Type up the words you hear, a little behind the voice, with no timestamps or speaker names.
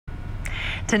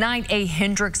Tonight, a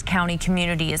Hendricks County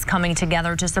community is coming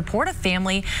together to support a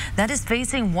family that is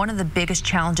facing one of the biggest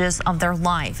challenges of their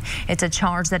life. It's a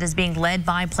charge that is being led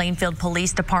by Plainfield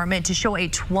Police Department to show a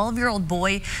 12-year-old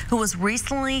boy who was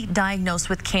recently diagnosed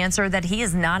with cancer that he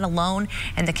is not alone,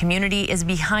 and the community is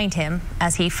behind him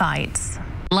as he fights.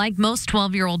 Like most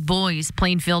 12-year-old boys,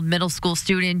 Plainfield Middle School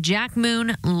student Jack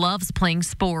Moon loves playing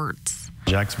sports.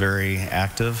 Jack's very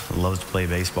active, loves to play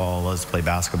baseball, loves to play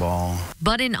basketball.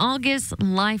 But in August,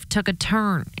 life took a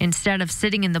turn. Instead of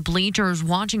sitting in the bleachers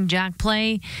watching Jack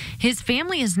play, his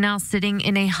family is now sitting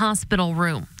in a hospital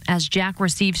room as Jack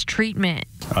receives treatment.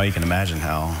 Oh, you can imagine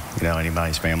how,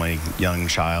 anybody's family, young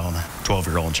child,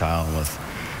 12-year-old child with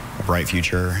a bright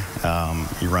future,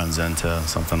 he runs into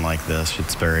something like this.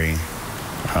 It's very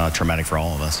traumatic for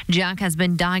all of us. Jack has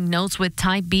been diagnosed with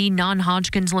type B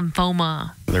non-Hodgkin's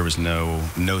lymphoma. There was no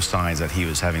signs that he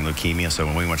was having leukemia, so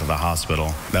when we went to the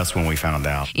hospital, that's when we found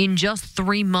out. In just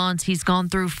 3 months, he's gone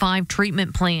through 5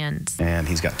 treatment plans. And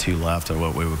he's got 2 left of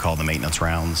what we would call the maintenance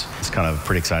rounds. It's kind of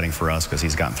pretty exciting for us because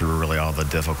he's gotten through really all the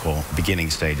difficult beginning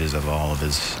stages of all of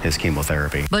his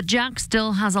chemotherapy. But Jack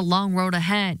still has a long road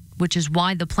ahead, which is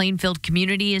why the Plainfield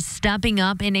community is stepping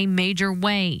up in a major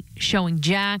way, showing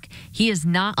Jack he is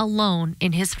not alone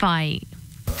in his fight.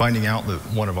 Finding out that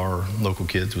one of our local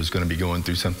kids was going to be going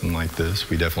through something like this,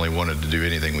 we definitely wanted to do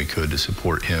anything we could to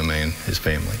support him and his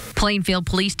family. Plainfield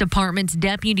Police Department's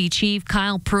Deputy Chief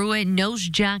Kyle Pruitt knows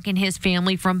Jack and his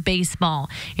family from baseball.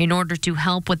 In order to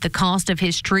help with the cost of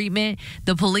his treatment,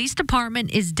 the police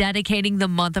department is dedicating the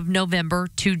month of November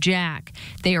to Jack.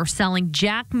 They are selling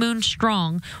Jack Moon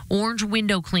Strong orange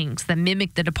window clings that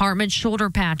mimic the department's shoulder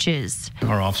patches.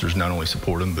 Our officers not only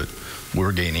support him, but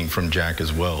we're gaining from Jack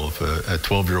as well. If a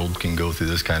 12-year-old can go through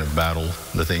this kind of battle,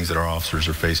 the things that our officers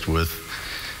are faced with,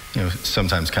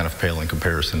 sometimes kind of pale in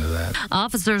comparison to that.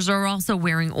 Officers are also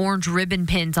wearing orange ribbon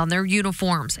pins on their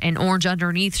uniforms and orange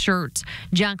underneath shirts.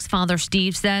 Jack's father,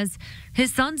 Steve, says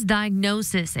his son's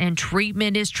diagnosis and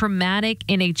treatment is traumatic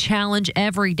and a challenge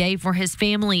every day for his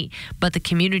family, but the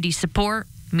community support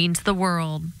means the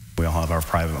world. We all have our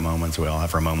private moments. We all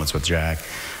have our moments with Jack.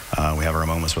 We have our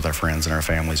moments with our friends and our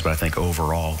families, but I think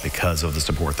overall, because of the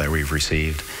support that we've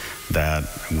received, that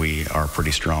we are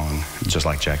pretty strong, just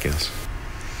like Jack is.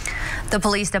 The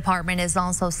police department is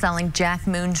also selling Jack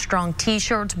Moon Strong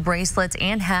t-shirts, bracelets,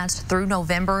 and hats through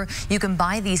November. You can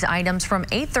buy these items from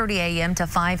 8:30 a.m. to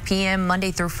 5 p.m.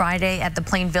 Monday through Friday at the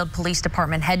Plainfield Police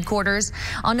Department headquarters.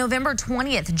 On November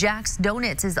 20th, Jack's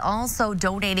Donuts is also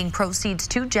donating proceeds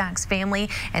to Jack's family,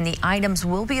 and the items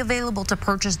will be available to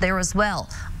purchase there as well.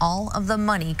 All of the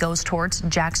money goes towards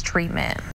Jack's treatment.